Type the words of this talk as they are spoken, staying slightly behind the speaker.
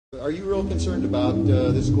Are you real concerned about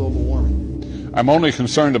this global warming? I'm only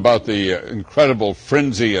concerned about the incredible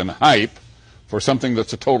frenzy and hype for something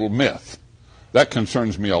that's a total myth. That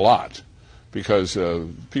concerns me a lot because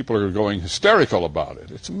people are going hysterical about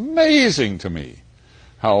it. It's amazing to me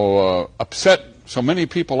how upset so many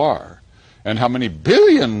people are and how many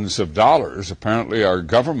billions of dollars apparently our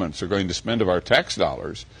governments are going to spend of our tax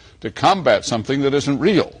dollars to combat something that isn't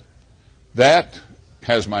real. That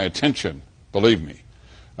has my attention, believe me.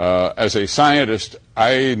 As a scientist,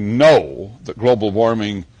 I know that global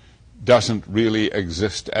warming doesn't really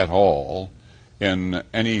exist at all in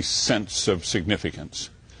any sense of significance,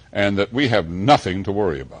 and that we have nothing to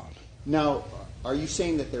worry about. Now, are you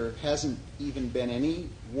saying that there hasn't even been any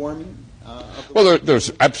warming? Well,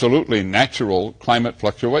 there's absolutely natural climate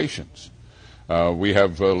fluctuations. We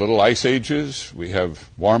have little ice ages, we have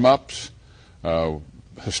warm-ups.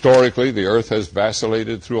 Historically, the Earth has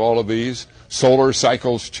vacillated through all of these. Solar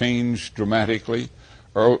cycles change dramatically.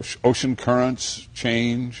 Ocean currents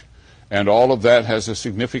change. And all of that has a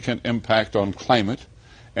significant impact on climate.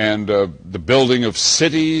 And the building of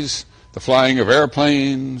cities, the flying of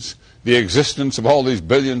airplanes, the existence of all these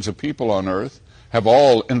billions of people on Earth have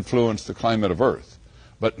all influenced the climate of Earth.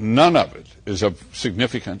 But none of it is of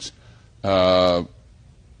significance. And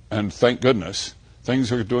thank goodness,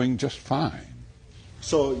 things are doing just fine.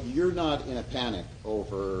 So you're not in a panic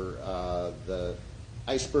over the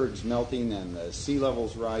icebergs melting and the sea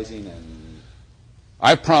levels rising? And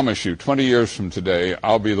I promise you, 20 years from today,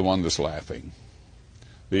 I'll be the one that's laughing.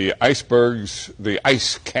 The icebergs, the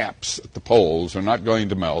ice caps at the poles are not going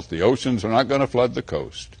to melt. The oceans are not going to flood the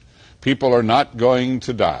coast. People are not going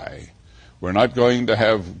to die. We're not going to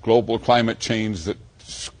have global climate change that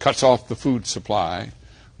cuts off the food supply.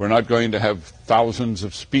 We're not going to have thousands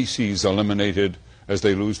of species eliminated as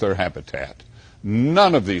they lose their habitat.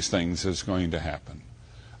 None of these things is going to happen.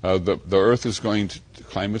 The Earth is going to, the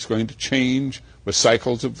climate's going to change with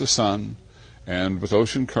cycles of the sun and with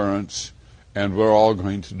ocean currents, and we're all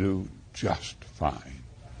going to do just fine.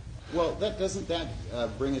 Well, doesn't that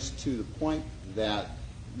bring us to the point that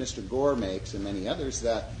Mr. Gore makes and many others,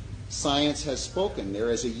 that science has spoken?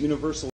 There is a universal